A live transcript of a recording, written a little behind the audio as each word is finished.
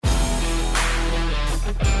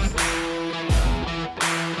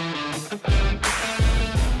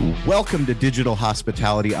Welcome to Digital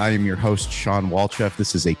Hospitality. I am your host, Sean Walchef.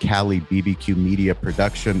 This is a Cali BBQ Media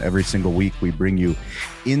production. Every single week, we bring you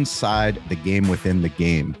inside the game within the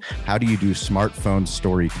game. How do you do smartphone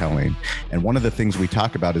storytelling? And one of the things we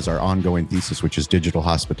talk about is our ongoing thesis, which is digital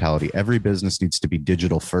hospitality. Every business needs to be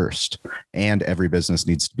digital first, and every business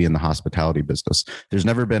needs to be in the hospitality business. There's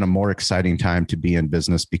never been a more exciting time to be in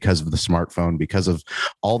business because of the smartphone, because of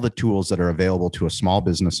all the tools that are available to a small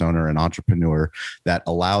business owner and entrepreneur that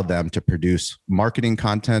allow them to produce marketing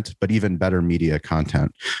content, but even better media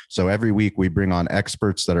content. So every week we bring on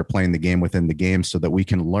experts that are playing the game within the game so that we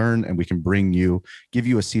can learn and we can give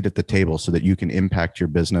you a seat at the table so that you can impact your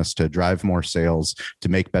business to drive more sales, to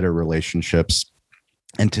make better relationships.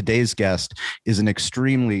 And today's guest is an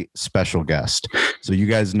extremely special guest. So you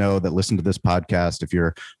guys know that listen to this podcast. If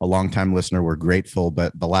you're a longtime listener, we're grateful.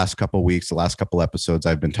 But the last couple of weeks, the last couple episodes,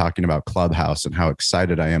 I've been talking about Clubhouse and how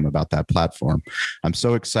excited I am about that platform. I'm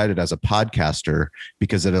so excited as a podcaster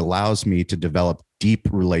because it allows me to develop deep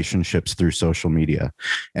relationships through social media.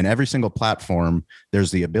 And every single platform,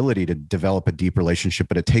 there's the ability to develop a deep relationship,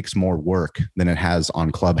 but it takes more work than it has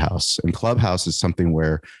on Clubhouse. And Clubhouse is something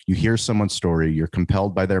where you hear someone's story, you're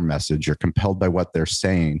compelled by their message, you're compelled by what they're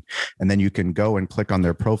saying, and then you can go and click on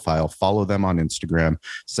their profile, follow them on Instagram,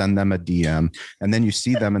 send them a DM, and then you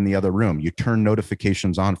see them in the other room. You turn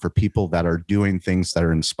notifications on for people that are doing things that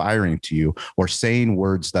are inspiring to you or saying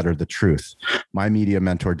words that are the truth. My media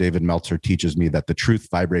mentor, David Meltzer, teaches me that the truth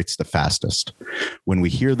vibrates the fastest. When we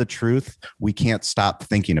hear the truth, we can't stop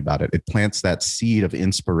thinking about it. It plants that seed of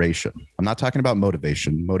inspiration. I'm not talking about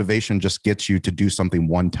motivation. Motivation just gets you to do something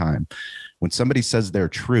one time. When somebody says their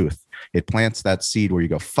truth, it plants that seed where you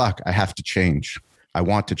go, fuck, I have to change. I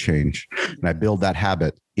want to change. And I build that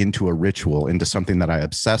habit into a ritual, into something that I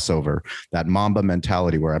obsess over, that Mamba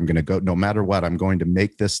mentality where I'm going to go, no matter what, I'm going to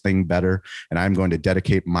make this thing better. And I'm going to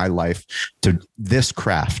dedicate my life to this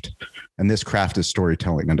craft. And this craft is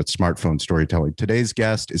storytelling, and it's smartphone storytelling. Today's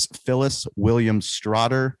guest is Phyllis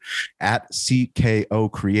Williams-Strawder at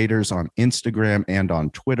CKO Creators on Instagram and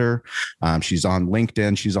on Twitter. She's on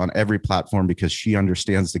LinkedIn. She's on every platform because she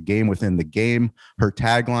understands the game within the game. Her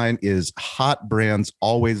tagline is hot brands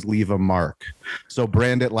always leave a mark. So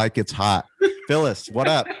brand it like it's hot. Phyllis, what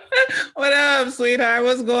up? What up, sweetheart?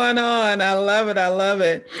 What's going on? I love it. I love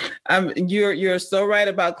it. You're so right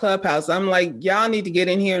about Clubhouse. I'm like, y'all need to get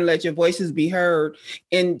in here and let your voices be heard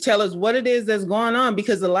and tell us what it is that's going on,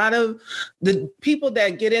 because a lot of the people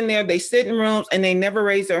that get in there, they sit in rooms and they never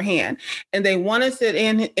raise their hand, and they want to sit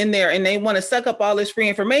in there and they want to suck up all this free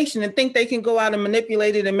information and think they can go out and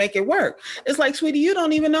manipulate it and make it work. It's like, sweetie, you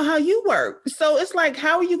don't even know how you work. So it's like,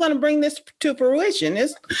 how are you going to bring this to fruition?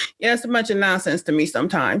 It's a bunch of nonsense to me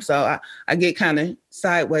sometimes. So I get kind of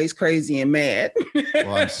sideways, crazy, and mad.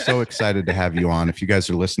 Well, I'm so excited to have you on. If you guys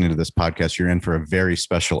are listening to this podcast, you're in for a very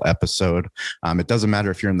special episode. It doesn't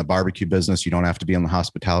matter if you're in the barbecue business. You don't have to be in the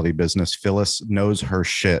hospitality business. Phyllis knows her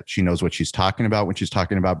shit. She knows what she's talking about when she's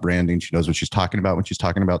talking about branding. She knows what she's talking about when she's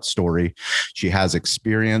talking about story. She has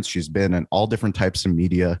experience. She's been in all different types of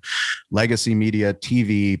media, legacy media,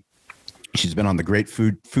 TV. She's been on the Great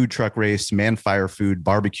Food Truck Race, Man Fire Food,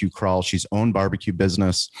 Barbecue Crawl. She's owned barbecue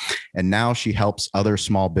business. And now she helps other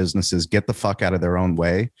small businesses get the fuck out of their own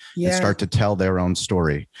way and start to tell their own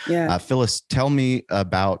story. Yeah. Phyllis,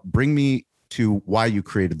 bring me to why you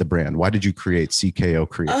created the brand. Why did you create CKO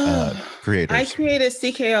Creators? I created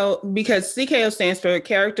CKO because CKO stands for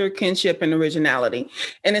character, kinship, and originality.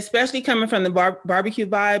 And especially coming from the barbecue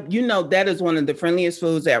vibe, that is one of the friendliest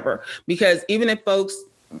foods ever. Because even if folks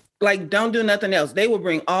don't do nothing else, they will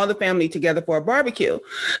bring all the family together for a barbecue.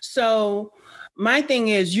 So my thing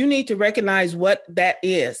is, you need to recognize what that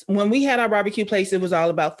is. When we had our barbecue place, it was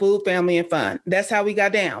all about food, family, and fun. That's how we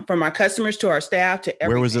got down, from our customers to our staff to everything.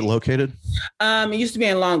 Where was it located? It used to be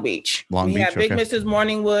in Long Beach. We had Big Mrs.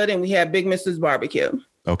 Morningwood and we had Big Mrs. Barbecue.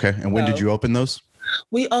 Okay. And when did you open those?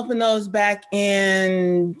 We opened those back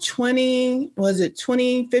in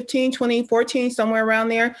 2015, 2014, somewhere around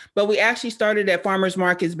there. But we actually started at farmers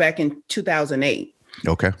markets back in 2008.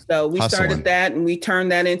 Okay. So we started that and we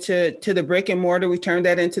turned that into the brick and mortar. We turned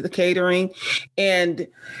that into the catering. And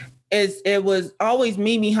it was always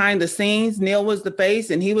me behind the scenes. Neil was the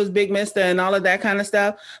face and he was Big Mister and all of that kind of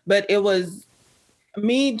stuff. But it was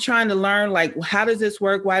me trying to learn, how does this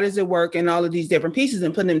work? Why does it work? And all of these different pieces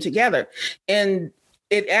and putting them together. And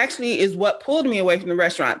it actually is what pulled me away from the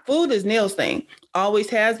restaurant. Food is Neil's thing. Always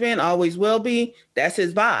has been, always will be. That's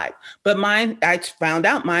his vibe. But mine, I found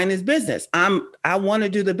out mine is business. I want to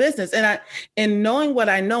do the business. And knowing what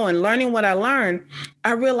I know and learning what I learned,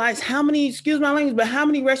 I realized how many, excuse my language, but how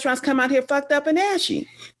many restaurants come out here fucked up and ashy.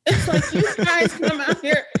 It's like you guys come out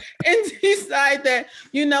here and decide that,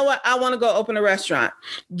 you know what, I want to go open a restaurant.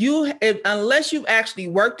 Unless you've actually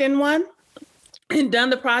worked in one and done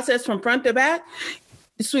the process from front to back,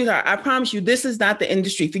 sweetheart, I promise you, this is not the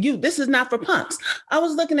industry for you. This is not for punks. I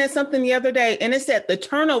was looking at something the other day and it said the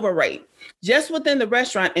turnover rate just within the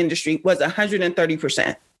restaurant industry was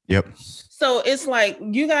 130%. Yep. So it's like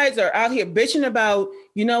you guys are out here bitching about,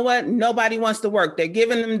 you know what? Nobody wants to work. They're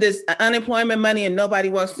giving them this unemployment money and nobody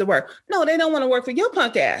wants to work. No, they don't want to work for your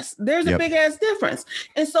punk ass. There's a big ass difference.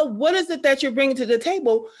 And so what is it that you're bringing to the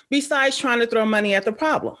table besides trying to throw money at the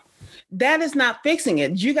problem? That is not fixing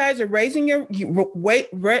it. You guys are raising your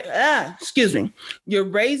You're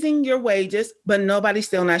raising your wages, but nobody's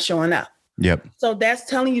still not showing up. Yep. So that's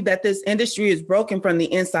telling you that this industry is broken from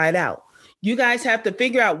the inside out. You guys have to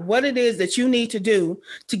figure out what it is that you need to do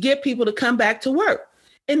to get people to come back to work,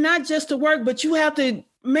 and not just to work, but you have to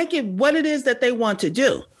make it what it is that they want to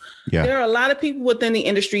do. Yeah. There are a lot of people within the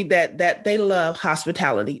industry that they love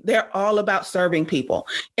hospitality. They're all about serving people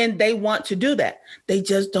and they want to do that. They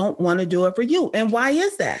just don't want to do it for you. And why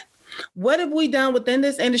is that? What have we done within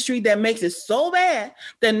this industry that makes it so bad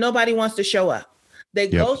that nobody wants to show up? They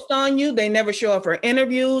ghost on you. They never show up for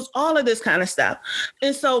interviews, all of this kind of stuff.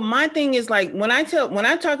 And so my thing is like, when I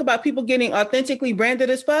talk about people getting authentically branded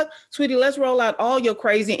as fuck, sweetie, let's roll out all your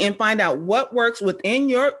crazy and find out what works within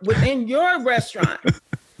your restaurant.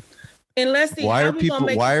 And let's see. Why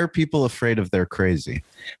are people afraid of their crazy?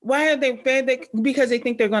 Why are they afraid? Because they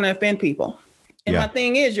think they're going to offend people. And my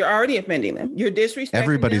thing is, you're already offending them. You're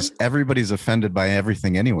disrespecting Everybody's offended by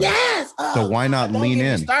everything anyway. Yes. So why not lean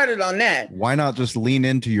in? Started on that. Why not just lean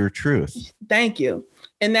into your truth? Thank you.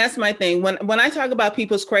 And that's my thing. When I talk about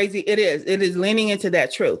people's crazy, it is leaning into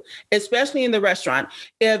that truth, especially in the restaurant.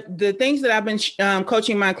 If the things that I've been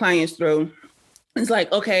coaching my clients through, it's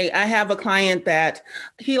like, okay, I have a client that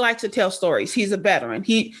he likes to tell stories. He's a veteran.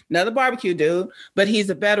 Another barbecue dude, but he's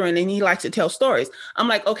a veteran and he likes to tell stories. I'm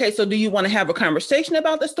like, okay, so do you want to have a conversation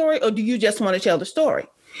about the story or do you just want to tell the story?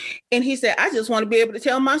 And he said, I just want to be able to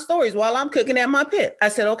tell my stories while I'm cooking at my pit. I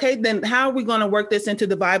said, okay, then how are we going to work this into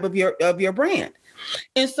the vibe of your brand?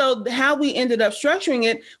 And so how we ended up structuring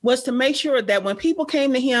it was to make sure that when people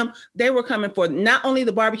came to him, they were coming for not only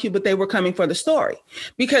the barbecue, but they were coming for the story.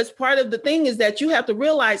 Because part of the thing is that you have to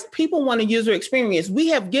realize people want a user experience. We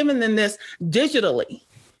have given them this digitally.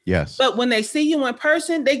 Yes. But when they see you in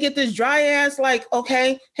person, they get this dry ass like,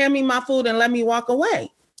 okay, hand me my food and let me walk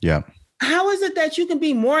away. Yeah. How is it that you can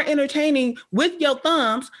be more entertaining with your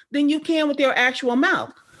thumbs than you can with your actual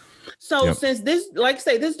mouth? So since this, like I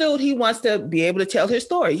say, this dude, he wants to be able to tell his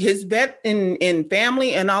story, his vet in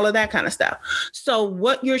family and all of that kind of stuff. So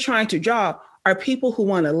what you're trying to draw are people who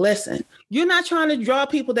want to listen. You're not trying to draw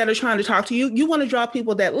people that are trying to talk to you. You want to draw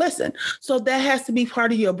people that listen. So that has to be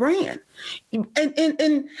part of your brand.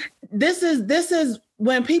 And this is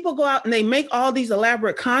when people go out and they make all these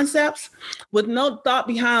elaborate concepts with no thought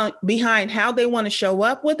behind how they want to show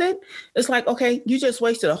up with it. It's like, okay, you just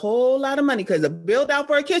wasted a whole lot of money because the build out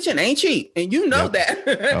for a kitchen ain't cheap. And you know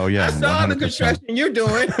that. Oh yeah. I saw 100%. The construction you're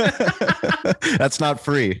doing. That's not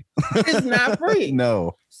free. It's not free.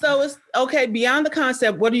 No. So it's okay. Beyond the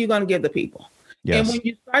concept, what are you going to give the people? Yes. And when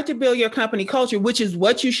you start to build your company culture, which is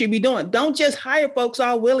what you should be doing, don't just hire folks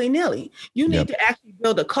all willy-nilly. You need to actually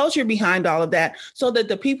build a culture behind all of that so that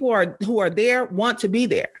the people who are there want to be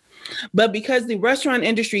there. But because the restaurant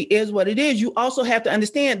industry is what it is, you also have to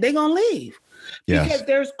understand they're going to leave. Yes. Because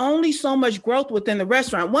there's only so much growth within the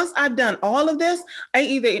restaurant. Once I've done all of this, I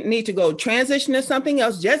either need to go transition to something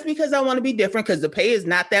else just because I want to be different because the pay is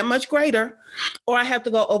not that much greater, or I have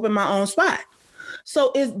to go open my own spot.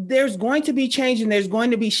 So there's going to be change and there's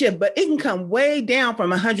going to be shift, but it can come way down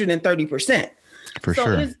from 130%. For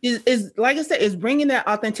sure. Is like I said, it's bringing that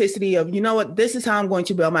authenticity of, you know what, this is how I'm going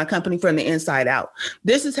to build my company from the inside out.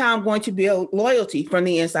 This is how I'm going to build loyalty from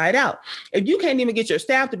the inside out. If you can't even get your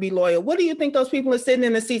staff to be loyal, what do you think those people are sitting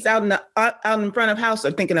in the seats out in front of house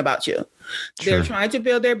are thinking about you? Sure. They're trying to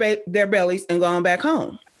build their bellies and going back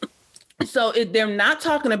home. So they're not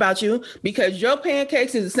talking about you because your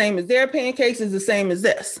pancakes is the same as their pancakes is the same as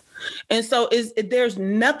this. And so there's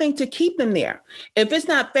nothing to keep them there. If it's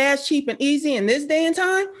not fast, cheap, and easy in this day and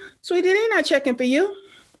time, sweetie, they're not checking for you.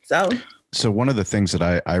 So one of the things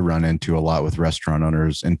that I run into a lot with restaurant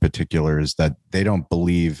owners in particular is that they don't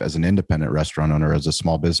believe as an independent restaurant owner, as a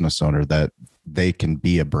small business owner, that they can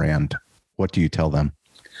be a brand? What do you tell them?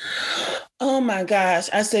 Oh my gosh.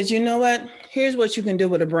 I said, you know what? Here's what you can do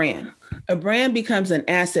with a brand. A brand becomes an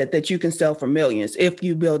asset that you can sell for millions if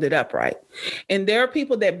you build it up right. And there are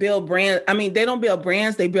people that build brands. I mean, they don't build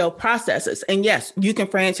brands, they build processes. And yes, you can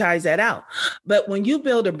franchise that out. But when you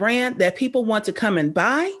build a brand that people want to come and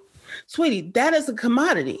buy, sweetie, that is a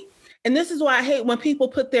commodity. And this is why I hate when people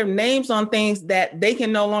put their names on things that they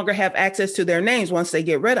can no longer have access to their names once they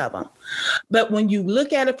get rid of them. But when you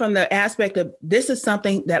look at it from the aspect of this is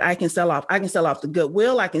something that I can sell off. I can sell off the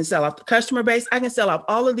goodwill. I can sell off the customer base. I can sell off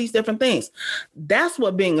all of these different things. That's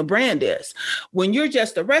what being a brand is. When you're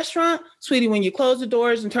just a restaurant, sweetie, when you close the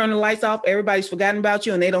doors and turn the lights off, everybody's forgotten about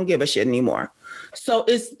you and they don't give a shit anymore. So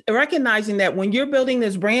it's recognizing that when you're building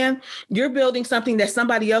this brand, you're building something that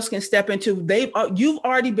somebody else can step into. You've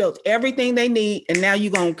already built everything they need, and now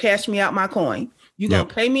you're going to cash me out my coin. You're going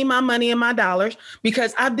to pay me my money and my dollars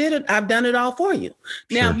because I've done it all for you.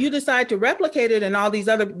 Now, if you decide to replicate it in all these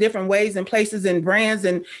other different ways and places and brands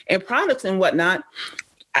and products and whatnot,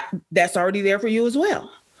 that's already there for you as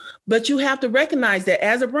well. But you have to recognize that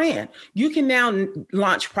as a brand, you can now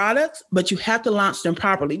launch products, but you have to launch them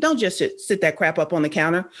properly. Don't just sit that crap up on the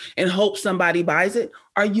counter and hope somebody buys it.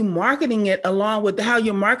 Are you marketing it along with how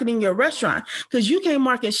you're marketing your restaurant? Because you can't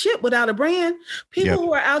market shit without a brand. People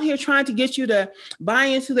who are out here trying to get you to buy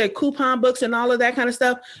into their coupon books and all of that kind of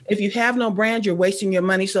stuff, if you have no brand, you're wasting your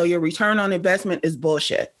money. So your return on investment is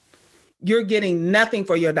bullshit. You're getting nothing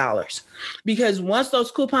for your dollars because once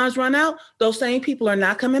those coupons run out, those same people are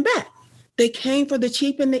not coming back. They came for the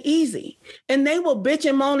cheap and the easy, and they will bitch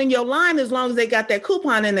and moan in your line as long as they got that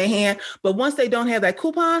coupon in their hand. But once they don't have that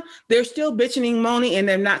coupon, they're still bitching and moaning and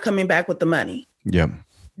they're not coming back with the money. Yeah.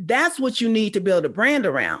 That's what you need to build a brand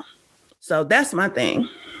around. So that's my thing.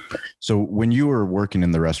 So when you were working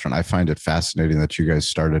in the restaurant, I find it fascinating that you guys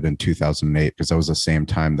started in 2008 because that was the same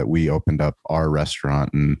time that we opened up our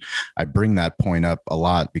restaurant. And I bring that point up a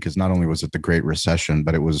lot because not only was it the Great Recession,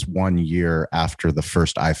 but it was 1 year after the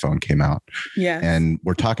first iPhone came out. Yeah. And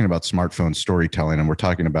we're talking about smartphone storytelling, and we're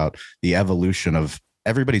talking about the evolution of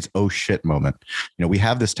everybody's oh shit moment. You know, we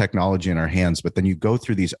have this technology in our hands, but then you go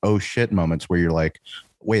through these oh shit moments where you're like,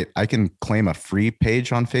 wait, I can claim a free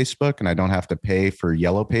page on Facebook and I don't have to pay for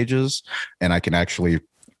yellow pages, and I can actually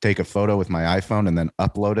take a photo with my iPhone and then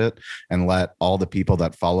upload it and let all the people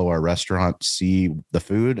that follow our restaurant see the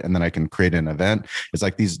food, and then I can create an event. It's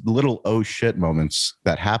like these little oh shit moments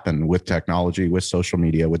that happen with technology, with social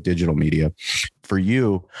media, with digital media. For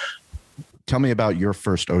you, tell me about your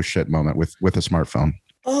first oh shit moment with a smartphone.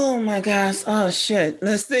 Oh my gosh. Oh shit.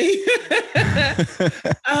 Let's see.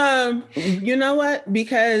 You know what?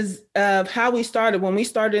 Because of how we started, when we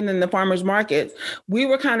started in the farmers market, we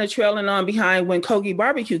were kind of trailing on behind when Kogi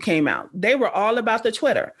Barbecue came out. They were all about the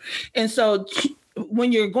Twitter. And so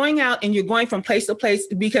when you're going out and you're going from place to place,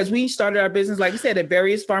 because we started our business, like I said, at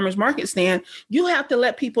various farmers market stand, you have to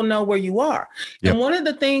let people know where you are. Yep. And one of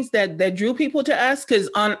the things that drew people to us, because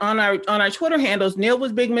on our Twitter handles, Neil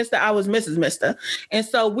was Big Mister, I was Mrs. Mister. And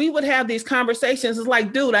so we would have these conversations. It's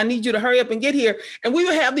like, dude, I need you to hurry up and get here. And we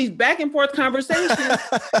would have these back and forth conversations.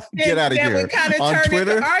 Get out of here. That would kind of turn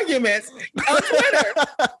into arguments on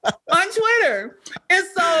Twitter. And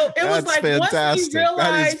so it was like, fantastic. Once we realized,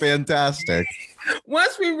 that is fantastic.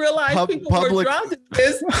 Once we realized people were drawn to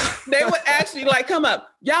this, they would actually like come up.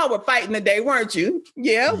 Y'all were fighting today, weren't you?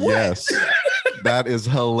 Yeah. What? Yes. That is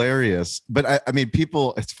hilarious. But I mean,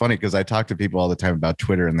 people, it's funny because I talk to people all the time about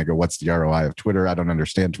Twitter and they go, what's the ROI of Twitter? I don't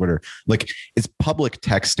understand Twitter. Like, it's public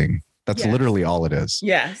texting. That's literally all it is.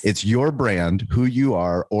 Yes. It's your brand, who you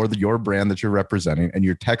are, or your brand that you're representing, and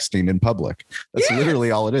you're texting in public. That's literally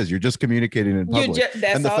all it is. You're just communicating in public.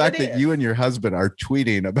 And the fact that you and your husband are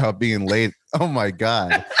tweeting about being late, oh my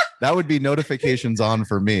God, that would be notifications on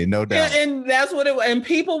for me, no doubt. And that's what it was. And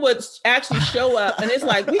people would actually show up, and it's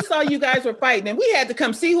like, we saw you guys were fighting, and we had to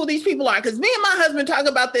come see who these people are, because me and my husband talk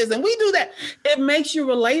about this, and we do that. It makes you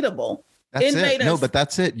relatable. That's it. No, but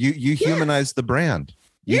that's it. You humanize the brand.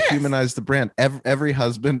 You humanize the brand. Every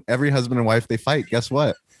husband and wife, they fight. Guess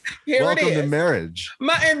what? Welcome to marriage.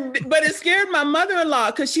 But it scared my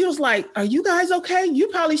mother-in-law because she was like, are you guys okay? You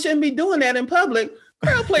probably shouldn't be doing that in public.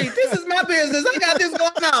 Girl, please, this is my business. I got this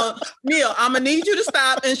going on. Neil, I'm going to need you to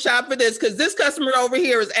stop and shop for this because this customer over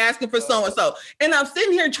here is asking for so-and-so. And I'm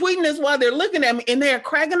sitting here tweeting this while they're looking at me and they're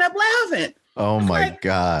cracking up laughing. Oh my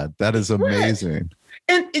God. That is amazing.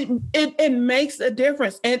 And it makes a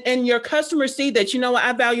difference. And your customers see that, you know what,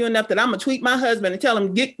 I value enough that I'm going to tweet my husband and tell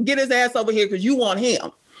him, get his ass over here because you want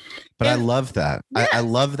him. But I love that. I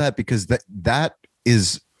love that because that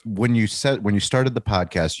is when you started the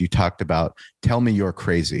podcast, you talked about tell me you're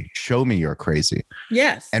crazy, show me you're crazy.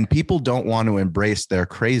 Yes. And people don't want to embrace their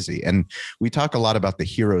crazy. And we talk a lot about the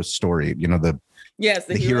hero's story, the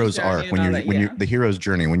hero's arc, the hero's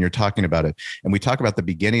journey, when you're talking about it. And we talk about the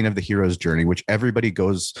beginning of the hero's journey, which everybody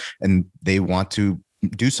goes and they want to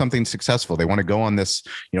do something successful. They want to go on this,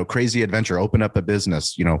 crazy adventure, open up a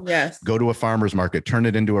business, go to a farmer's market, turn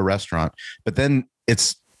it into a restaurant. But then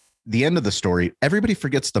it's the end of the story. Everybody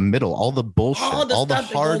forgets the middle, all the bullshit, all the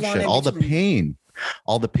hardship, all the pain,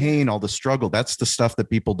 all the struggle. That's the stuff that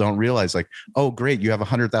people don't realize. Like, oh, great, you have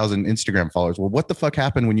 100,000 Instagram followers. Well, what the fuck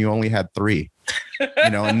happened when you only had 3?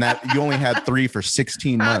 And that you only had 3 for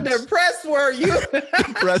 16 months. How depressed were you?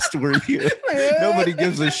 Depressed were you? Nobody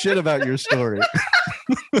gives a shit about your story.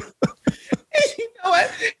 You know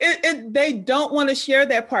what? They don't want to share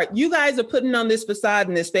that part. You guys are putting on this facade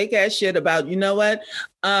and this fake ass shit about,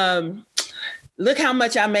 look how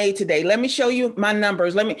much I made today. Let me show you my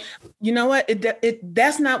numbers.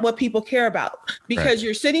 That's not what people care about, because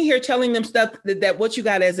You're sitting here telling them stuff that what you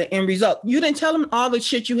got as an end result. You didn't tell them all the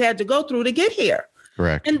shit you had to go through to get here.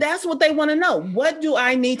 Correct. And that's what they want to know. What do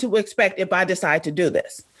I need to expect if I decide to do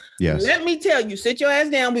this? Yes. Let me tell you, sit your ass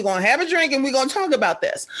down. We're going to have a drink and we're going to talk about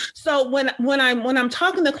this. So when I'm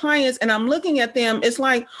talking to clients and I'm looking at them, it's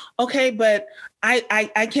like, okay, but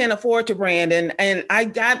I can't afford to brand and I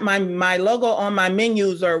got my logo on my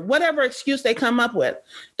menus or whatever excuse they come up with.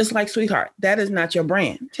 It's like, sweetheart, that is not your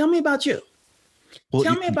brand. Tell me about you. Well,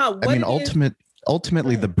 Tell me about what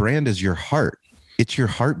ultimately the brand is your heart. It's your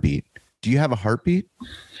heartbeat. Do you have a heartbeat?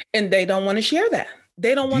 And they don't want to share that.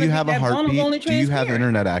 They don't want to have a heartbeat. Do you have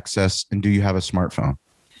internet access? And do you have a smartphone?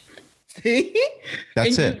 See?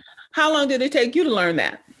 That's it. How long did it take you to learn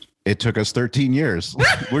that? It took us 13 years.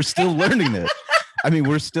 We're still learning it.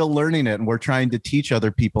 We're still learning it. And we're trying to teach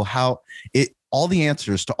other people all the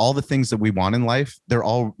answers to all the things that we want in life.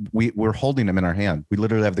 We're holding them in our hand. We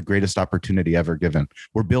literally have the greatest opportunity ever given.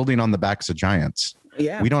 We're building on the backs of giants.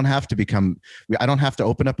 Yeah. We don't have to I don't have to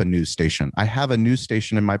open up a news station. I have a news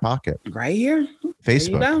station in my pocket. Right here.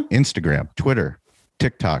 Facebook, Instagram, Twitter,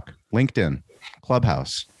 TikTok, LinkedIn,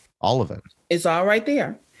 Clubhouse, all of it. It's all right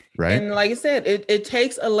there. Right. And like I said, it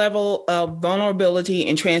takes a level of vulnerability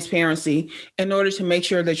and transparency in order to make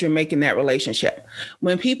sure that you're making that relationship.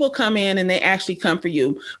 When people come in and they actually come for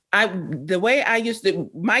you, the way I used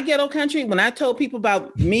to, my ghetto country, when I told people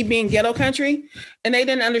about me being ghetto country, and they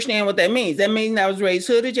didn't understand what that means. That means I was raised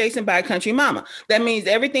hood adjacent by a country mama. That means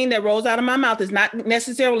everything that rolls out of my mouth is not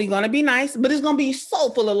necessarily going to be nice, but it's going to be so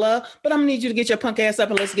full of love. But I'm going to need you to get your punk ass up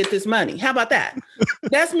and let's get this money. How about that?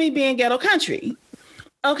 That's me being ghetto country.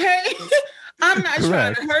 Okay. I'm not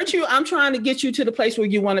trying to hurt you. I'm trying to get you to the place where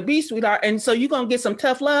you want to be, sweetheart. And so you're going to get some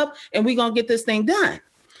tough love and we're going to get this thing done.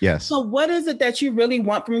 Yes. So what is it that you really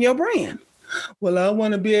want from your brand? Well, I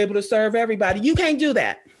want to be able to serve everybody. You can't do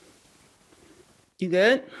that. You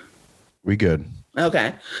good? We good.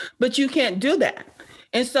 Okay. But you can't do that.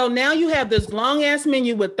 And so now you have this long ass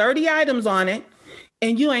menu with 30 items on it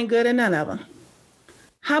and you ain't good at none of them.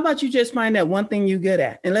 How about you just find that one thing you're good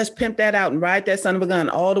at and let's pimp that out and ride that son of a gun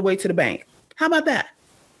all the way to the bank. How about that?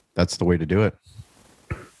 That's the way to do it.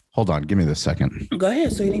 Hold on. Give me this second. Go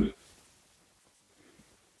ahead, sweetie.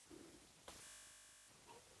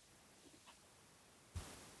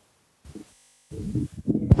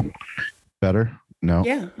 Better? No?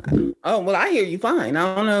 Yeah. Oh, well, I hear you fine.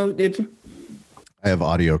 I don't know if I have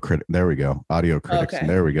audio critic. There we go. Audio critics. Okay.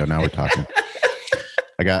 There we go. Now we're talking.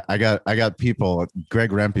 I got people.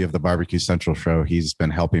 Greg Rempe of the Barbecue Central show. He's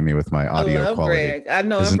been helping me with my audio quality. Greg. I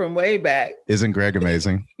know him from way back. Isn't Greg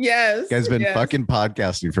amazing? Yes. Guy's been fucking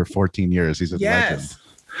podcasting for 14 years. He's a legend.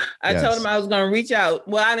 I told him I was going to reach out.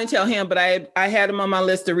 Well, I didn't tell him, but I had him on my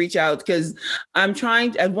list to reach out because I'm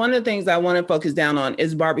trying. One of the things I want to focus down on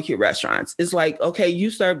is barbecue restaurants. It's like, okay, you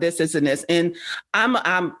serve this, this, and this, and I'm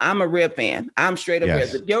a rib fan. I'm straight up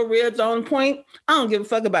ribs. If your ribs on point, I don't give a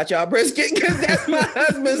fuck about y'all brisket because that's my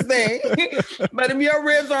husband's thing. But if your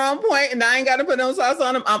ribs are on point and I ain't got to put no sauce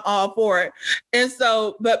on them, I'm all for it. And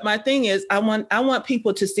so, but my thing is, I want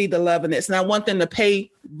people to see the love in this, and I want them to pay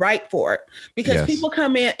right for it because people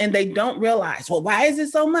come in and they don't realize, well, why is it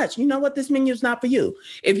so much? You know what? This menu is not for you.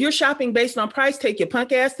 If you're shopping based on price, take your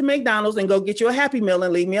punk ass to McDonald's and go get you a Happy Meal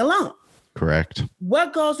and leave me alone. Correct.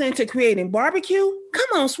 What goes into creating barbecue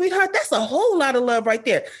Come on, sweetheart. That's a whole lot of love right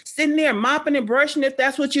there. Sitting there mopping and brushing, if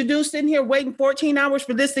that's what you do, sitting here waiting 14 hours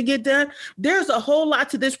for this to get done. There's a whole lot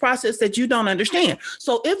to this process that you don't understand.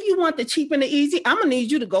 So if you want the cheap and the easy, I'm going to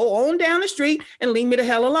need you to go on down the street and leave me the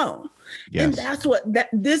hell alone. Yes. And that's what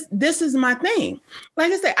this is my thing.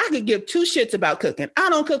 Like I said, I could give two shits about cooking. I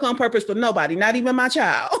don't cook on purpose for nobody, not even my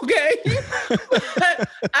child. Okay. But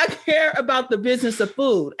I care about the business of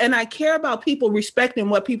food, and I care about people respecting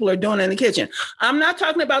what people are doing in the kitchen. I'm not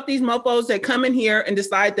talking about these mofos that come in here and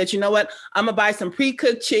decide that, you know what, I'm gonna buy some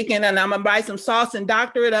pre-cooked chicken and I'm gonna buy some sauce and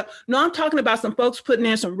doctor it up. No, I'm talking about some folks putting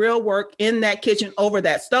in some real work in that kitchen over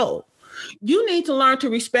that stove. You need to learn to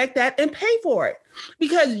respect that and pay for it,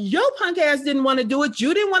 because your punk ass didn't want to do it.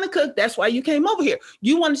 You didn't want to cook. That's why you came over here.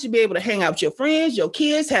 You wanted to be able to hang out with your friends, your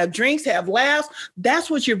kids, have drinks, have laughs.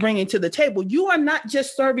 That's what you're bringing to the table. You are not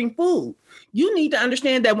just serving food. You need to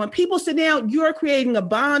understand that when people sit down, you're creating a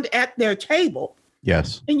bond at their table.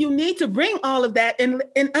 Yes. And you need to bring all of that and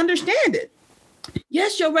understand it.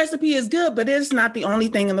 Yes, your recipe is good, but it's not the only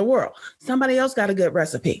thing in the world. Somebody else got a good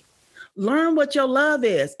recipe. Learn what your love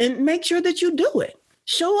is and make sure that you do it.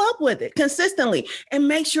 Show up with it consistently and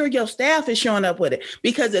make sure your staff is showing up with it.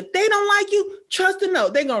 Because if they don't like you, trust and know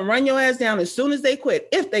they're going to run your ass down as soon as they quit.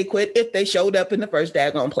 If they showed up in the first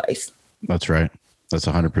daggone place. That's right. That's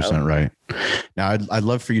 100% right. Now, I'd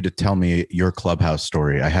love for you to tell me your Clubhouse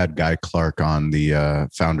story. I had Guy Clark on, the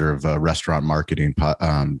founder of Restaurant Marketing,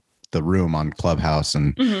 the room on Clubhouse,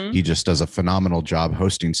 and he just does a phenomenal job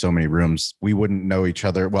hosting so many rooms. We wouldn't know each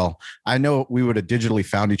other. Well, I know we would have digitally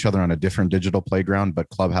found each other on a different digital playground, but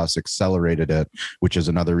Clubhouse accelerated it, which is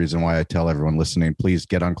another reason why I tell everyone listening, please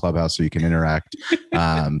get on Clubhouse so you can interact.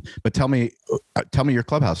 But tell me your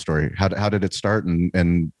Clubhouse story. How did it start,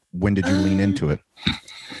 and when did you lean into it?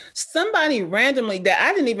 Somebody randomly that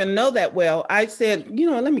I didn't even know that well, I said,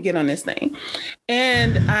 let me get on this thing.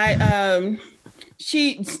 And I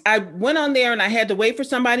went on there and I had to wait for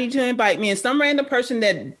somebody to invite me, and some random person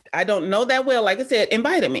that I don't know that well, like I said,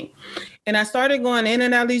 invited me. And I started going in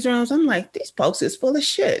and out of these rooms. I'm like, these folks is full of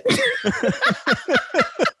shit.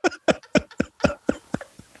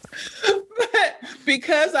 But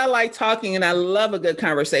because I like talking and I love a good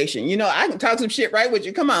conversation, I can talk some shit right with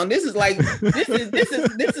you. Come on. This is like the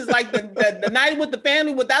night with the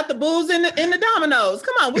family without the booze and the dominoes.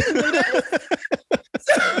 Come on, we can do this.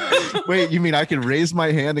 Wait, you mean I can raise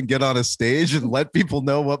my hand and get on a stage and let people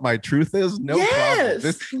know what my truth is? No problem.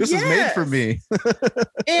 This is made for me.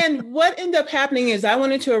 And what ended up happening is I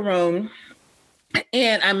went into a room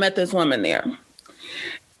and I met this woman there.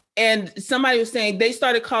 And somebody was saying they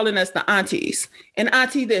started calling us the aunties, and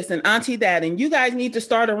auntie this and auntie that. And you guys need to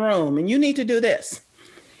start a room and you need to do this.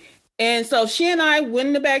 And so she and I went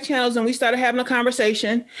in the back channels and we started having a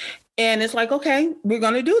conversation. And it's like, okay, we're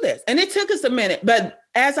going to do this. And it took us a minute. But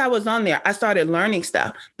as I was on there, I started learning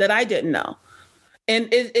stuff that I didn't know.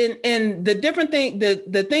 And the different thing,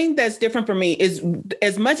 the thing that's different for me is,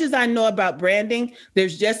 as much as I know about branding,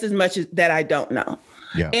 there's just as much that I don't know.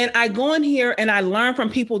 Yeah. And I go in here and I learn from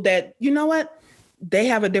people that, you know what, they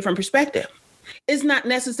have a different perspective. It's not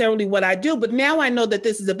necessarily what I do, but now I know that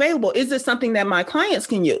this is available. Is this something that my clients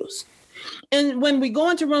can use? And when we go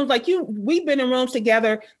into rooms like we've been in rooms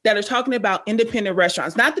together that are talking about independent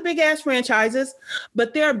restaurants, not the big ass franchises,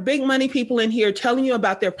 but there are big money people in here telling you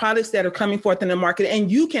about their products that are coming forth in the market,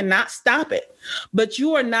 and you cannot stop it. But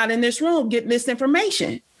you are not in this room getting this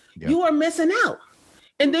information. Yeah. You are missing out.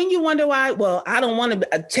 And then you wonder why. Well, I don't want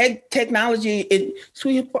to technology.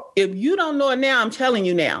 If you don't know it now, I'm telling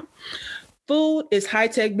you now, food is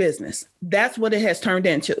high-tech business. That's what it has turned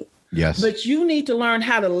into. Yes. But you need to learn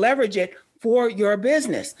how to leverage it for your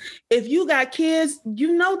business. If you got kids,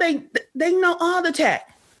 they know all the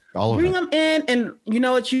tech. Bring them in, and you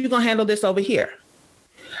know what? You're going to handle this over here.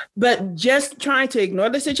 But just trying to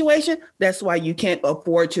ignore the situation, that's why you can't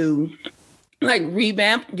afford to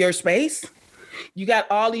revamp your space. You got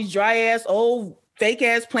all these dry ass, old fake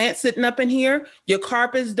ass plants sitting up in here. Your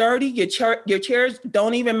carpet's dirty. Your chairs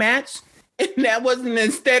don't even match. And that wasn't an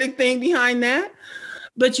aesthetic thing behind that.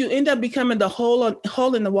 But you end up becoming the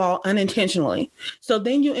hole in the wall unintentionally. So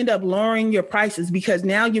then you end up lowering your prices because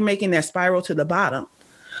now you're making that spiral to the bottom.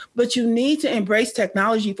 But you need to embrace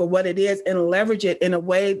technology for what it is and leverage it in a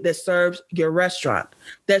way that serves your restaurant,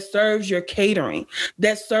 that serves your catering,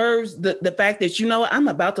 that serves the fact that, I'm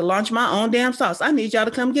about to launch my own damn sauce. I need y'all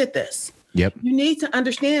to come get this. Yep. You need to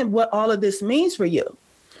understand what all of this means for you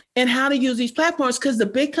and how to use these platforms, because the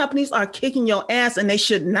big companies are kicking your ass and they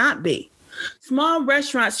should not be. Small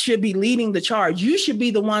restaurants should be leading the charge. You should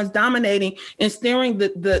be the ones dominating and steering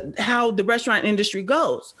the how the restaurant industry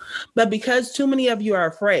goes. But because too many of you are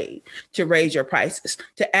afraid to raise your prices,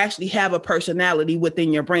 to actually have a personality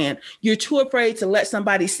within your brand, you're too afraid to let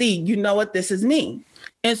somebody see, you know what, this is me.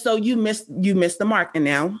 And so you miss the mark, and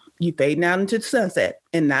now you fading out into the sunset,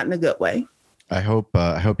 and not in a good way. I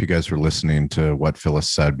hope you guys were listening to what Phyllis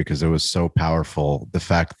said, because it was so powerful. The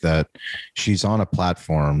fact that she's on a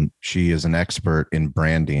platform, she is an expert in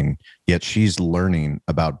branding, yet she's learning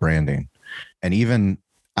about branding. And even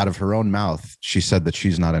out of her own mouth, she said that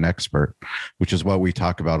she's not an expert, which is what we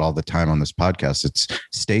talk about all the time on this podcast. It's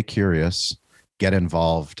stay curious, get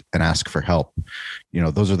involved, and ask for help. You know,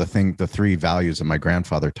 those are the three values that my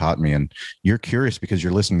grandfather taught me. And you're curious because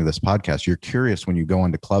you're listening to this podcast. You're curious when you go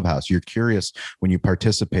into Clubhouse. You're curious when you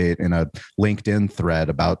participate in a LinkedIn thread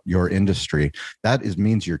about your industry. That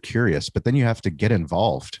means you're curious, but then you have to get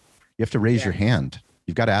involved. You have to raise your hand.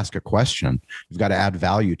 You've got to ask a question. You've got to add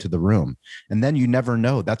value to the room. And then you never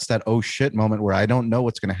know. That's that oh shit moment where I don't know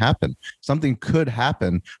what's going to happen. Something could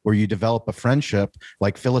happen where you develop a friendship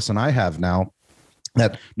like Phyllis and I have now,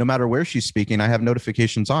 that no matter where she's speaking, I have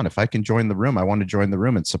notifications on. If I can join the room, I want to join the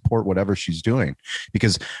room and support whatever she's doing,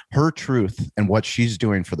 because her truth and what she's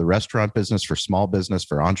doing for the restaurant business, for small business,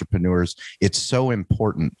 for entrepreneurs, it's so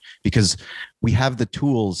important, because we have the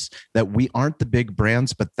tools that we aren't the big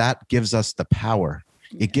brands, but that gives us the power.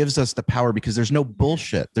 It gives us the power because there's no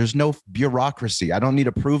bullshit. There's no bureaucracy. I don't need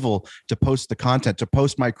approval to post the content, to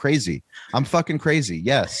post my crazy. I'm fucking crazy.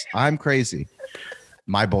 Yes, I'm crazy.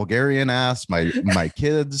 My Bulgarian ass, my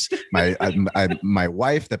kids, my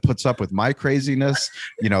wife that puts up with my craziness,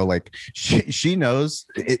 you know, like she knows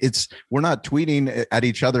we're not tweeting at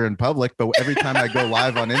each other in public, but every time I go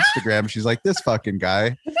live on Instagram, she's like, this fucking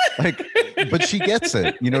guy, like, but she gets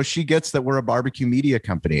it, you know, she gets that we're a barbecue media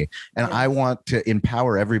company. And I want to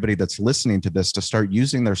empower everybody that's listening to this to start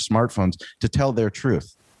using their smartphones to tell their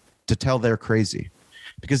truth, to tell their crazy.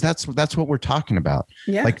 Because that's what we're talking about.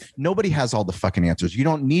 Yeah. Like, nobody has all the fucking answers. You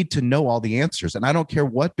don't need to know all the answers. And I don't care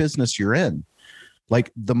what business you're in.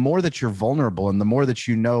 Like, the more that you're vulnerable and the more that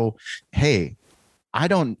you know, hey,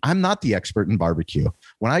 I'm not the expert in barbecue.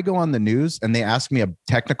 When I go on the news and they ask me a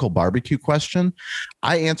technical barbecue question,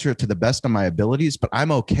 I answer it to the best of my abilities, but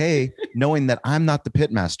I'm okay knowing that I'm not the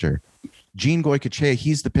pitmaster. Gene Goykache,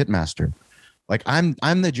 he's the pitmaster. Like,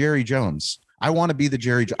 I'm the Jerry Jones. I want to be the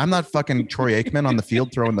Jerry. I'm not fucking Troy Aikman on the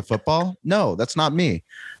field throwing the football. No, that's not me.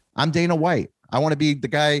 I'm Dana White. I want to be the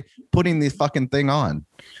guy putting the fucking thing on.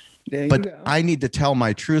 But I need to tell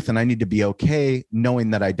my truth, and I need to be okay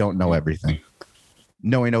knowing that I don't know everything.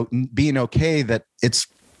 Being okay that it's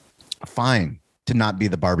fine to not be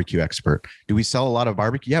the barbecue expert. Do we sell a lot of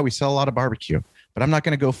barbecue? Yeah, we sell a lot of barbecue. But I'm not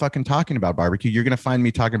going to go fucking talking about barbecue. You're going to find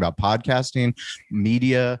me talking about podcasting,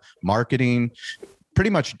 media, marketing, pretty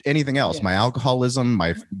much anything else. Yes. My alcoholism,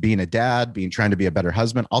 my being a dad, trying to be a better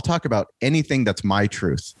husband. I'll talk about anything that's my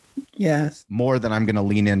truth. Yes. More than I'm going to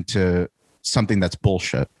lean into something that's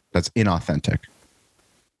bullshit, that's inauthentic.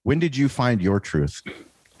 When did you find your truth?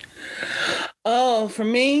 Oh, for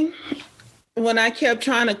me, when I kept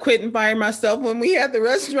trying to quit and fire myself when we had the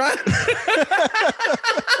restaurant.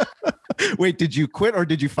 Wait, did you quit or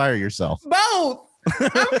did you fire yourself? Both. I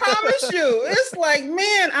promise you. It's like,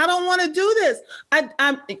 man, I don't want to do this.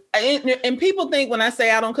 And people think when I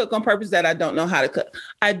say I don't cook on purpose that I don't know how to cook.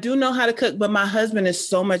 I do know how to cook, but my husband is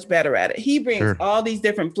so much better at it. He brings all these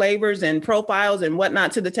different flavors and profiles and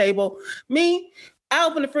whatnot to the table. Me, I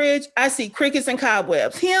open the fridge, I see crickets and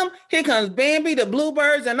cobwebs. Here comes Bambi, the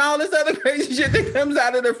bluebirds, and all this other crazy shit that comes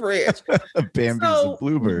out of the fridge. Bambi's the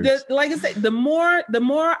bluebirds. Like I said, the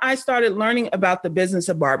more I started learning about the business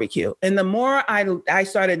of barbecue, and the more I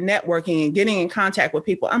started networking and getting in contact with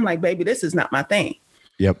people, I'm like, baby, this is not my thing.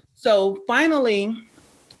 Yep. So finally,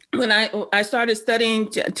 when I started studying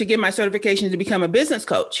to get my certification to become a business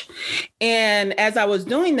coach, and as I was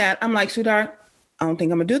doing that, I'm like, sweetheart, I don't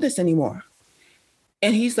think I'm gonna do this anymore.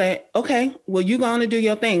 And he's like, okay, well, you're going to do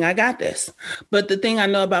your thing. I got this. But the thing I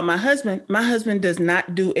know about my husband does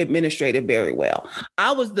not do administrative very well.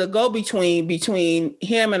 I was the go-between between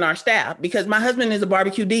him and our staff because my husband is a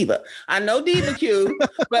barbecue diva. I know Diva Q,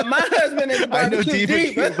 but my husband is a barbecue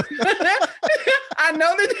diva. I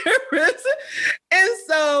know the difference. And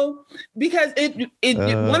so, because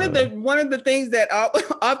one of the things that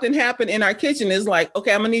often happen in our kitchen is like,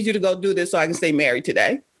 okay, I'm gonna need you to go do this so I can stay married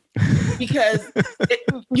today. Because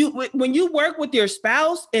when you work with your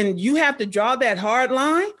spouse and you have to draw that hard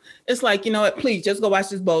line, it's like, you know what, please just go wash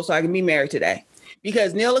this bowl so I can be married today.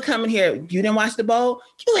 Because Neil will come in here, you didn't wash the bowl,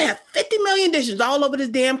 you have 50 million dishes all over this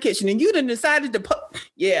damn kitchen and you done decided to put,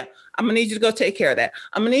 I'm going to need you to go take care of that.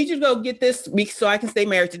 I'm going to need you to go get this week so I can stay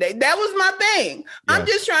married today. That was my thing. Yeah. I'm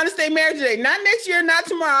just trying to stay married today. Not next year, not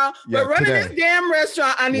tomorrow, but running today. This damn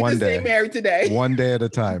restaurant, I need to stay married today. One day at a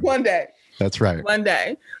time. One day. That's right. One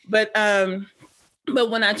day. But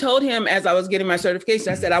when I told him as I was getting my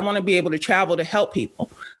certification, I said, I want to be able to travel to help people.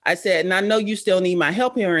 I said, and I know you still need my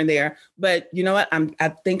help here and there, but you know what? I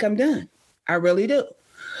think I'm done. I really do.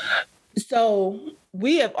 So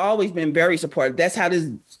we have always been very supportive. That's how this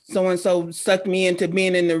so-and-so sucked me into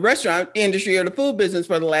being in the restaurant industry or the food business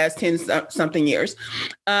for the last 10 something years.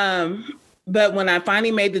 But when I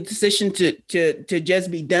finally made the decision to just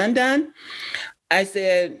be done, I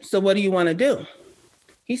said, so what do you want to do?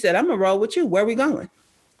 He said, I'm going to roll with you. Where are we going?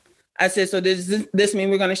 I said, so does this mean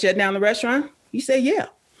we're going to shut down the restaurant? He said, yeah.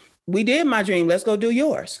 We did my dream. Let's go do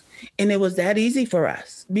yours. And it was that easy for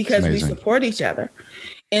us because we support each other.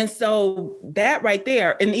 And so that right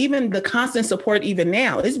there, and even the constant support even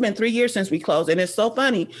now, it's been 3 years since we closed. And it's so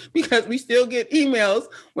funny because we still get emails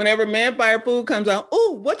whenever Man Fire Food comes out.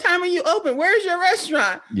 Oh, what time are you open? Where's your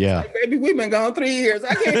restaurant? Yeah. Like, baby, we've been gone 3 years.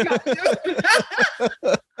 I can't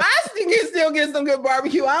I think you still get some good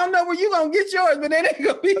barbecue. I don't know where you're going to get yours, but it ain't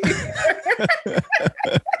going to be.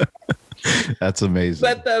 That's amazing.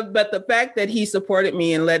 But the fact that he supported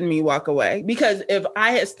me and letting me walk away, because if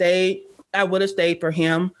I had stayed, I would have stayed for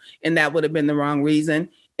him, and that would have been the wrong reason.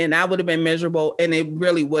 And I would have been miserable, and it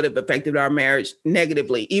really would have affected our marriage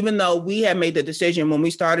negatively, even though we had made the decision when we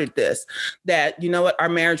started this, that, you know what, our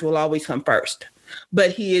marriage will always come first.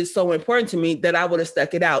 But he is so important to me that I would have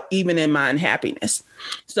stuck it out, even in my unhappiness.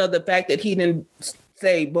 So the fact that he didn't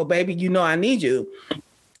say, well, baby, you know, I need you.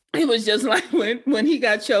 It was just like when he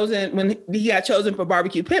got chosen for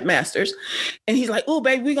Barbecue Pitmasters, and he's like, oh,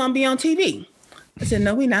 baby, we're going to be on TV. I said,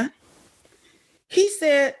 no, we're not. He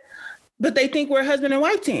said, but they think we're a husband and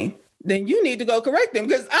wife team. Then you need to go correct them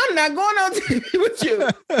because I'm not going on TV with you.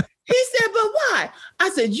 He said, but why? I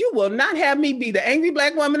said, you will not have me be the angry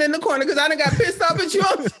Black woman in the corner because I done got pissed off at you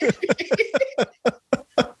on TV.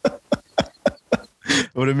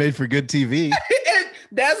 Would have made for good TV.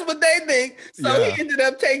 That's what they think. So He ended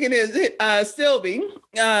up taking his Sylvie.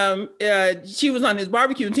 She was on his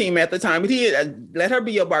barbecue team at the time, but he let her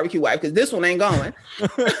be your barbecue wife because this one ain't going.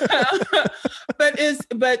 But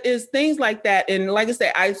it's things like that. And like I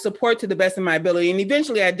said, I support to the best of my ability. And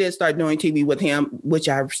eventually I did start doing TV with him, which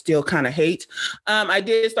I still kind of hate. I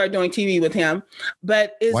did start doing TV with him.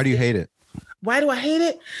 But why do you hate it? Why do I hate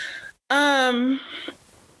it?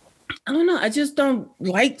 I don't know. I just don't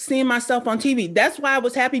like seeing myself on TV. That's why I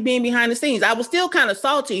was happy being behind the scenes. I was still kind of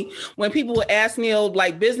salty when people would ask Neil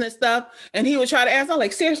like business stuff, and he would try to ask, I'm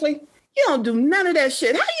like, seriously, you don't do none of that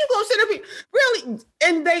shit. How you gonna sit up here?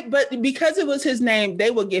 Really? But because it was his name,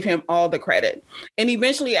 they would give him all the credit. And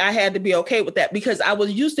eventually I had to be okay with that because I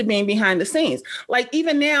was used to being behind the scenes. Like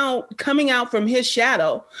even now, coming out from his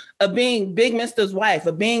shadow of being Big Mister's wife,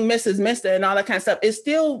 of being Mrs. Mister and all that kind of stuff, it's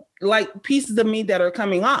still like pieces of me that are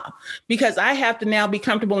coming off because I have to now be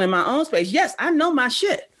comfortable in my own space. Yes, I know my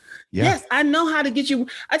shit. Yeah. Yes, I know how to get you.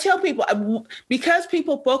 I tell people, because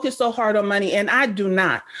people focus so hard on money, and I do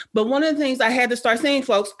not. But one of the things I had to start saying,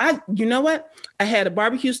 folks, you know what? I had a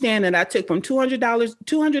barbecue stand that I took from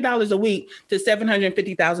 $200 a week to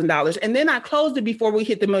 $750,000. And then I closed it before we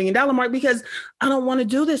hit the $1 million mark because I don't want to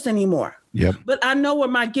do this anymore. Yep. But I know where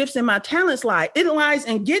my gifts and my talents lie. It lies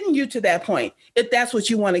in getting you to that point, if that's what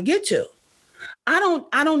you want to get to. I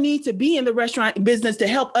don't need to be in the restaurant business to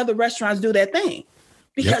help other restaurants do that thing.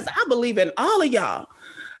 Because I believe in all of y'all.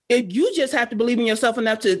 If you just have to believe in yourself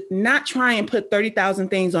enough to not try and put 30,000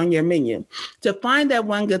 things on your menu, to find that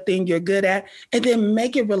one good thing you're good at, and then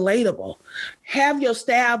make it relatable. Have your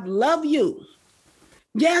staff love you.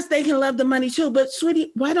 Yes, they can love the money too, but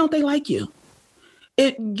sweetie, why don't they like you?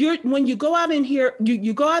 When you go out in here,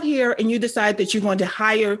 you go out here and you decide that you're going to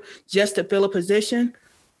hire just to fill a position.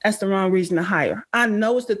 That's the wrong reason to hire. I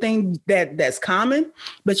know it's the thing that's common,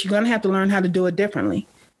 but you're going to have to learn how to do it differently.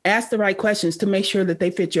 Ask the right questions to make sure that they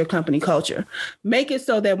fit your company culture. Make it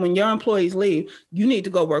so that when your employees leave, you need to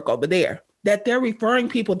go work over there, that they're referring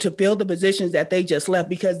people to fill the positions that they just left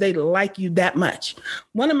because they like you that much.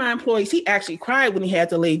 One of my employees, he actually cried when he had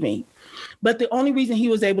to leave me. But the only reason he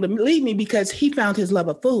was able to leave me because he found his love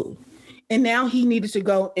of food. And now he needed to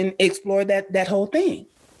go and explore that whole thing.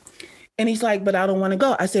 And he's like, but I don't want to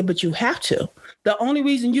go. I said, but you have to. The only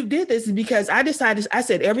reason you did this is because I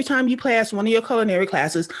said, every time you pass one of your culinary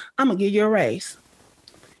classes, I'm going to give you a raise.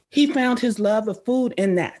 He found his love of food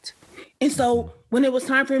in that. And so when it was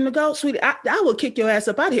time for him to go, sweetie, I will kick your ass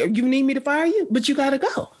up out of here. You need me to fire you, but you got to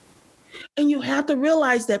go. And you have to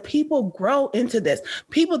realize that people grow into this.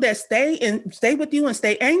 People that stay with you and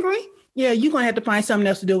stay angry, yeah, you're going to have to find something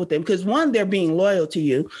else to do with them. Because one, they're being loyal to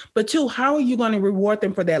you. But two, how are you going to reward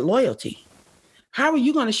them for that loyalty? How are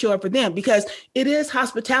you going to show up for them? Because it is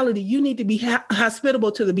hospitality. You need to be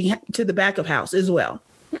hospitable to the back of house as well.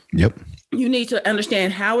 Yep. You need to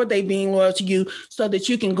understand how are they being loyal to you so that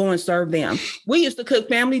you can go and serve them. We used to cook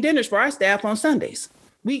family dinners for our staff on Sundays.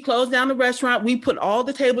 We closed down the restaurant. We put all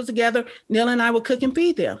the tables together. Neil and I would cook and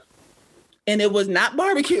feed them. And it was not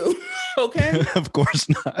barbecue. Okay. Of course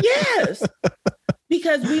not. Yes.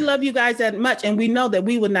 Because we love you guys that much. And we know that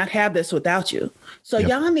we would not have this without you. So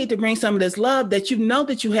y'all need to bring some of this love that you know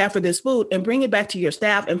that you have for this food and bring it back to your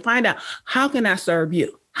staff and find out, how can I serve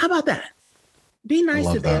you? How about that? Be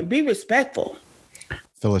nice to them. Be respectful.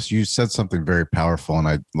 Phyllis, you said something very powerful,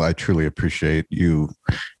 and I truly appreciate you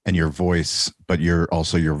and your voice, but you're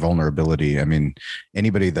also your vulnerability. I mean,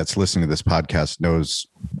 anybody that's listening to this podcast knows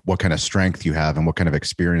what kind of strength you have and what kind of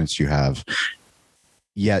experience you have.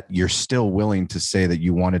 Yet you're still willing to say that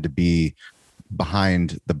you wanted to be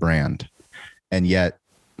behind the brand. And yet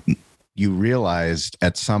you realized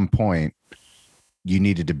at some point you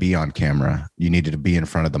needed to be on camera. You needed to be in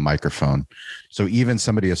front of the microphone. So even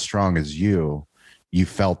somebody as strong as you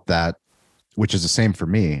felt that, which is the same for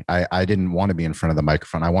me. I didn't want to be in front of the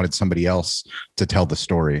microphone. I wanted somebody else to tell the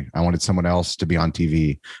story. I wanted someone else to be on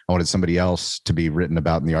TV. I wanted somebody else to be written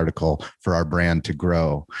about in the article for our brand to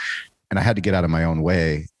grow. And I had to get out of my own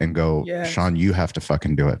way and go, Sean, you have to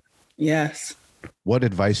fucking do it. Yes. What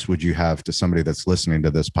advice would you have to somebody that's listening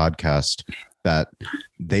to this podcast that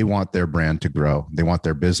they want their brand to grow? They want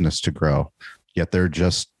their business to grow, yet they're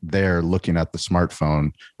just there looking at the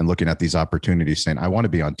smartphone and looking at these opportunities saying, I want to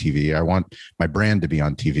be on TV. I want my brand to be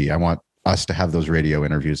on TV. I want us to have those radio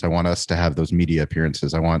interviews. I want us to have those media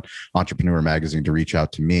appearances. I want Entrepreneur Magazine to reach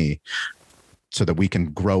out to me so that we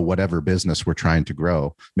can grow whatever business we're trying to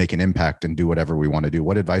grow, make an impact, and do whatever we want to do.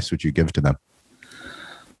 What advice would you give to them?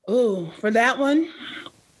 Oh, for that one,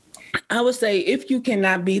 I would say if you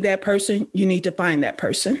cannot be that person, you need to find that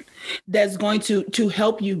person that's going to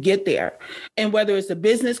help you get there. And whether it's a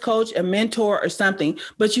business coach, a mentor, or something,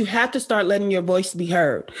 but you have to start letting your voice be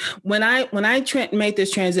heard. When I made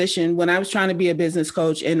this transition, when I was trying to be a business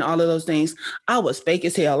coach and all of those things, I was fake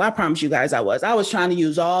as hell. I promise you guys I was. I was trying to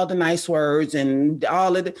use all the nice words and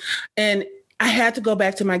all of it. And I had to go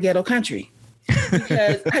back to my ghetto country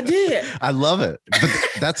because I did. I love it. But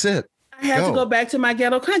that's it. I had to go back to my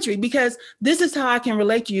ghetto country because this is how I can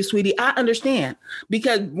relate to you, sweetie. I understand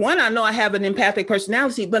because one, I know I have an empathic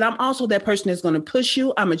personality, but I'm also that person that's going to push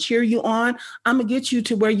you. I'm going to cheer you on. I'm going to get you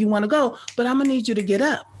to where you want to go, but I'm going to need you to get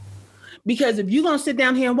up because if you're going to sit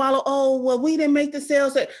down here and wallow, oh, well, we didn't make the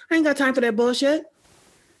sales. I ain't got time for that bullshit.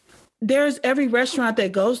 There's every restaurant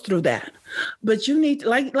that goes through that. But you need,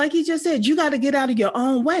 like he just said, you got to get out of your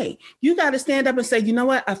own way. You got to stand up and say, you know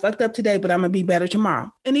what? I fucked up today, but I'm going to be better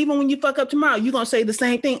tomorrow. And even when you fuck up tomorrow, you're going to say the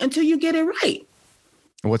same thing until you get it right.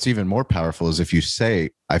 And what's even more powerful is if you say,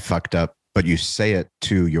 I fucked up, but you say it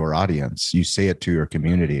to your audience, you say it to your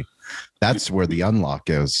community. That's where the unlock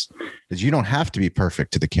is you don't have to be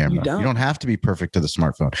perfect to the camera. You don't have to be perfect to the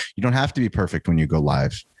smartphone. You don't have to be perfect when you go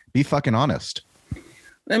live. Be fucking honest.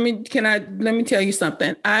 Let me tell you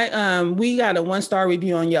something. We got a 1-star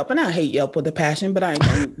review on Yelp, and I hate Yelp with a passion, but I ain't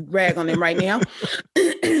gonna rag on them right now.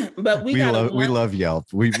 But we love Yelp.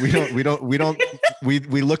 We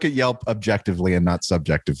look at Yelp objectively and not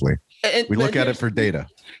subjectively. We look at it for data.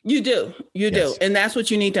 You do. And that's what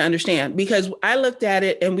you need to understand, because I looked at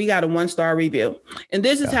it and we got a 1-star review. And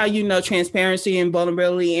this is how you know transparency and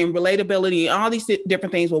vulnerability and relatability and all these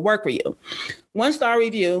different things will work for you. 1-star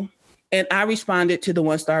review. And I responded to the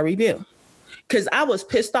 1-star review because I was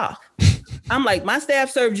pissed off. I'm like, my staff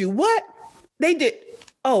served you what? They did.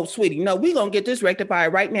 Oh, sweetie, no, we're going to get this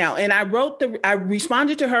rectified right now. And I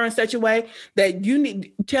responded to her in such a way that you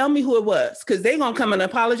need to tell me who it was, because they're going to come and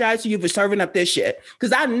apologize to you for serving up this shit.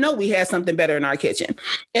 Because I know we had something better in our kitchen.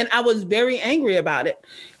 And I was very angry about it.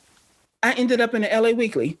 I ended up in the LA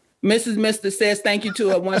Weekly. Mrs. Mister says thank you to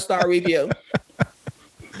a 1-star review.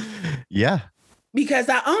 Yeah. Because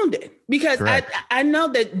I owned it. Because I know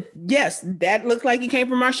that, yes, that looked like it came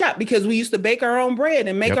from our shop because we used to bake our own bread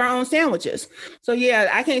and make our own sandwiches. So, yeah,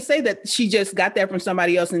 I can't say that she just got that from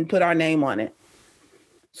somebody else and put our name on it.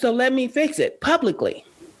 So let me fix it publicly.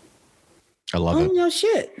 I love it. Own your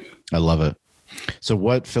shit. I love it.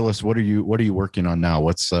 So Phyllis, what are you working on now?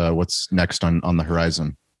 What's next on the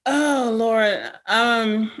horizon? Oh, Lord.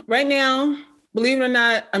 Right now, Believe it or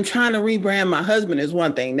not, I'm trying to rebrand my husband is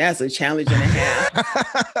one thing. That's a challenge and a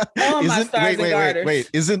half. Oh, my stars and garters. Wait.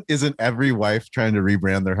 Isn't every wife trying to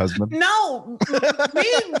rebrand their husband? No,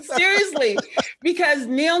 seriously, because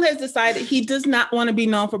Neil has decided he does not want to be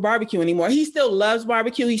known for barbecue anymore. He still loves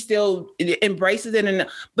barbecue. He still embraces it.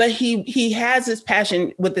 But he has this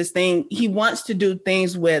passion with this thing. He wants to do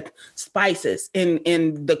things with spices and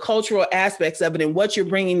the cultural aspects of it and what you're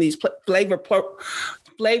bringing these flavor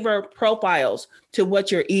profiles to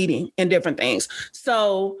what you're eating and different things.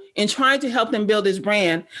 So in trying to help them build this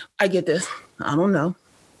brand, I get this. I don't know.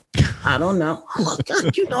 Oh,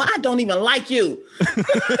 God, I don't even like you.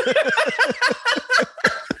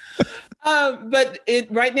 But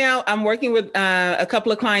right now I'm working with a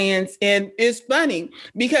couple of clients, and it's funny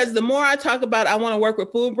because the more I talk about I want to work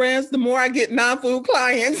with food brands, the more I get non-food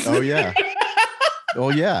clients. Oh yeah. Oh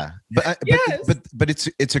yeah, but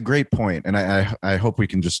it's a great point, and I hope we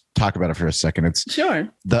can just talk about it for a second. It's sure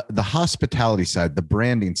the hospitality side, the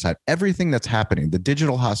branding side, everything that's happening, the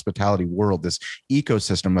digital hospitality world, this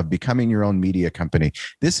ecosystem of becoming your own media company.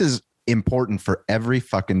 This is important for every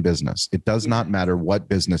fucking business. It does not matter what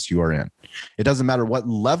business you are in. It doesn't matter what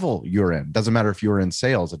level you're in. It doesn't matter if you're in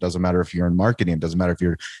sales. It doesn't matter if you're in marketing. It doesn't matter if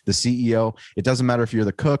you're the CEO. It doesn't matter if you're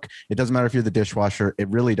the cook. It doesn't matter if you're the dishwasher. It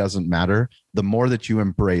really doesn't matter. The more that you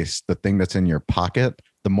embrace the thing that's in your pocket,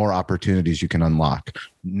 the more opportunities you can unlock.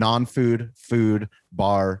 Non-food, food,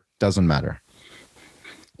 bar, doesn't matter.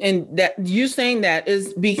 And that you saying that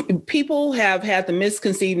is people have had the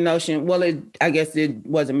misconceived notion. Well, I guess it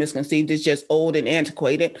wasn't misconceived. It's just old and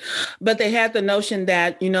antiquated. But they had the notion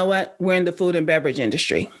that, you know what, we're in the food and beverage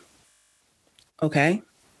industry. Okay,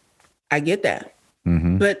 I get that.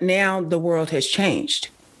 Mm-hmm. But now the world has changed.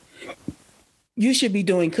 You should be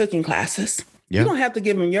doing cooking classes. Yeah. You don't have to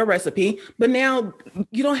give them your recipe, but now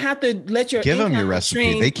you don't have to let your give them your recipe.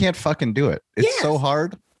 Stream. They can't fucking do it. It's so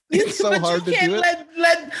hard. It's so hard to do it.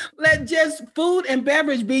 Let just food and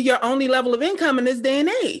beverage be your only level of income in this day and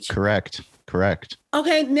age. Correct.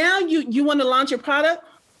 Okay, now you want to launch your product?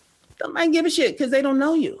 Don't mind give a shit because they don't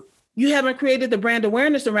know you. You haven't created the brand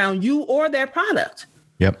awareness around you or that product.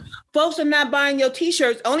 Yep. Folks are not buying your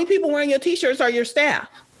t-shirts. Only people wearing your t-shirts are your staff.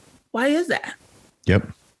 Why is that? Yep.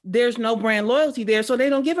 There's no brand loyalty there, so they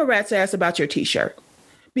don't give a rat's ass about your t-shirt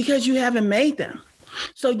because you haven't made them.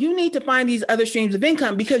 So you need to find these other streams of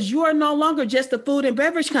income because you are no longer just a food and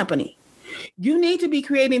beverage company. You need to be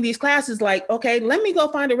creating these classes like, okay, let me go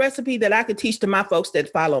find a recipe that I could teach to my folks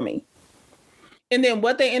that follow me. And then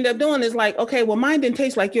what they end up doing is like, okay, well, mine didn't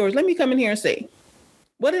taste like yours. Let me come in here and see.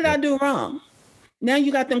 What did I do wrong? Now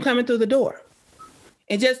you got them coming through the door.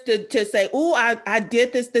 And just to say, oh, I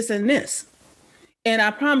did this, and this. And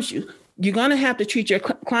I promise you, you're going to have to treat your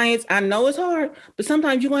clients. I know it's hard, but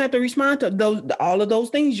sometimes you're going to have to respond to all of those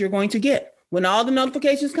things you're going to get. When all the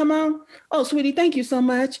notifications come on, oh, sweetie, thank you so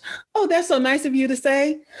much. Oh, that's so nice of you to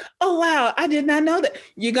say. Oh, wow, I did not know that.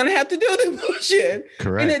 You're going to have to do the bullshit.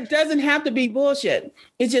 Correct. And it doesn't have to be bullshit.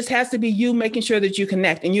 It just has to be you making sure that you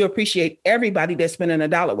connect and you appreciate everybody that's spending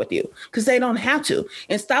 $1 with you because they don't have to.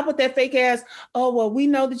 And stop with that fake ass, oh, well, we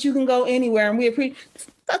know that you can go anywhere and we appreciate.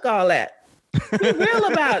 Fuck all that. Be real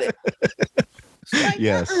about it. Like,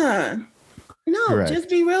 yes. No, correct. Just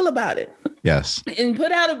be real about it. Yes. And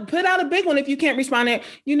put out a big one if you can't respond to it.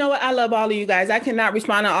 You know what? I love all of you guys. I cannot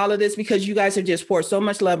respond to all of this because you guys have just poured so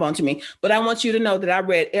much love onto me. But I want you to know that I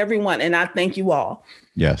read every one and I thank you all.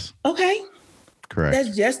 Yes. Okay. Correct.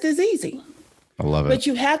 That's just as easy. I love it. But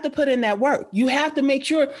you have to put in that work. You have to make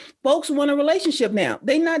sure folks want a relationship now.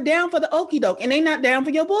 They're not down for the okie doke and they're not down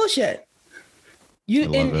for your bullshit.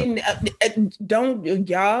 Don't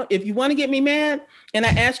y'all, if you want to get me mad and I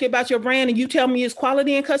ask you about your brand and you tell me it's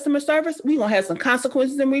quality and customer service, we're going to have some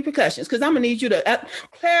consequences and repercussions because I'm going to need you to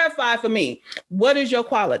clarify for me, what is your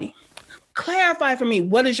quality? Clarify for me,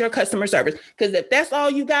 what is your customer service? Because if that's all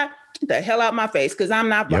you got, get the hell out my face because I'm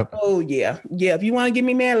not. Yep. Oh, yeah. If you want to get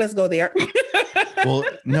me mad, let's go there. Well,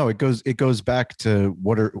 no, it goes back to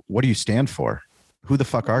what do you stand for? Who the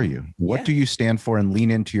fuck are you? What do you stand for and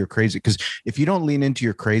lean into your crazy? Because if you don't lean into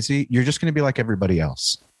your crazy, you're just going to be like everybody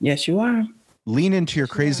else. Yes, you are. Lean into your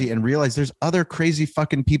crazy and realize there's other crazy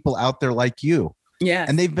fucking people out there like you. Yeah.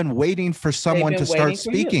 And they've been waiting for someone to start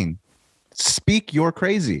speaking. Speak your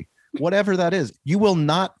crazy, whatever that is. You will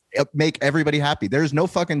not make everybody happy. There's no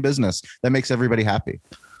fucking business that makes everybody happy.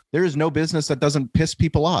 There is no business that doesn't piss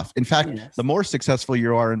people off. In fact, the more successful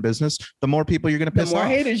you are in business, the more people you're going to piss off. The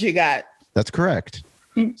more haters you got. That's correct.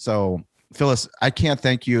 So Phyllis, I can't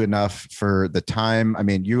thank you enough for the time. I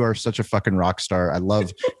mean, you are such a fucking rock star. I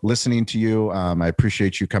love listening to you. I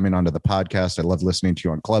appreciate you coming onto the podcast. I love listening to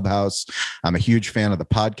you on Clubhouse. I'm a huge fan of the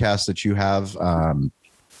podcast that you have.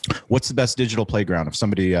 What's the best digital playground if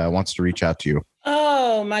somebody wants to reach out to you?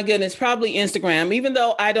 Oh my goodness, probably Instagram. Even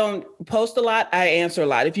though I don't post a lot, I answer a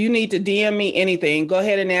lot. If you need to DM me anything, go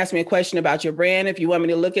ahead and ask me a question about your brand. If you want me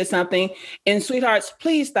to look at something, and sweethearts,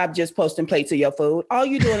 please stop just posting plates of your food. All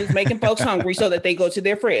you're doing is making folks hungry so that they go to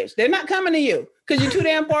their fridge. They're not coming to you because you're too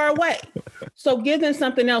damn far away. So give them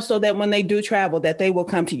something else so that when they do travel, that they will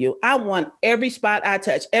come to you. I want every spot I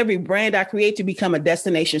touch, every brand I create to become a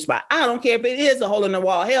destination spot. I don't care if it is a hole in the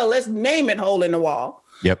wall. Hell, let's name it hole in the wall.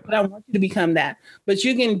 Yep. But I want you to become that. But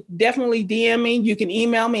you can definitely DM me. You can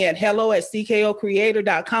email me at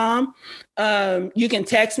hello@ckocreator.com. You can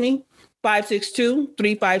text me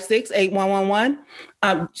 562-356-8111.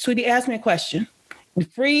 Sweetie, ask me a question.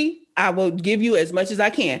 Free. I will give you as much as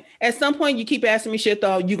I can. At some point, you keep asking me shit,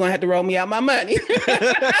 though, you're going to have to roll me out my money.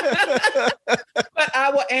 But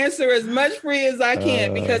I will answer as much free as I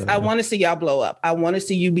can because I want to see y'all blow up. I want to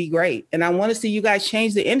see you be great. And I want to see you guys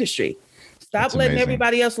change the industry. Stop letting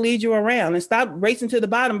everybody else lead you around and stop racing to the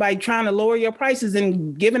bottom by trying to lower your prices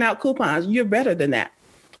and giving out coupons. You're better than that.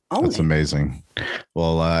 That's amazing.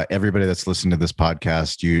 Well, everybody that's listening to this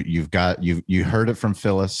podcast, you heard it from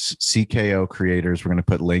Phyllis, CKO Creators. We're going to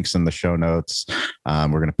put links in the show notes. We're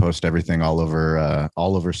going to post everything all over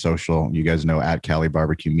social. You guys know at Cali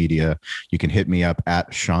Barbecue Media. You can hit me up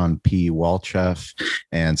at Sean P. Walchef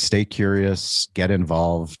and stay curious, get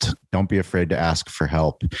involved. Don't be afraid to ask for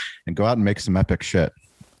help and go out and make some epic shit.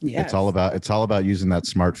 Yes. It's all about using that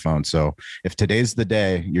smartphone. So if today's the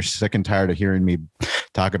day you're sick and tired of hearing me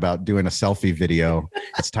talk about doing a selfie video,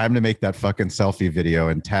 it's time to make that fucking selfie video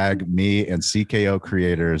and tag me and CKO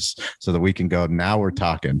Creators so that we can go, now we're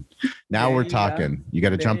talking. Now we're talking. You got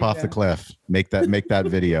to jump off the cliff. Make that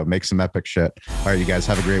video, make some epic shit. All right, you guys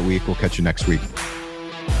have a great week. We'll catch you next week.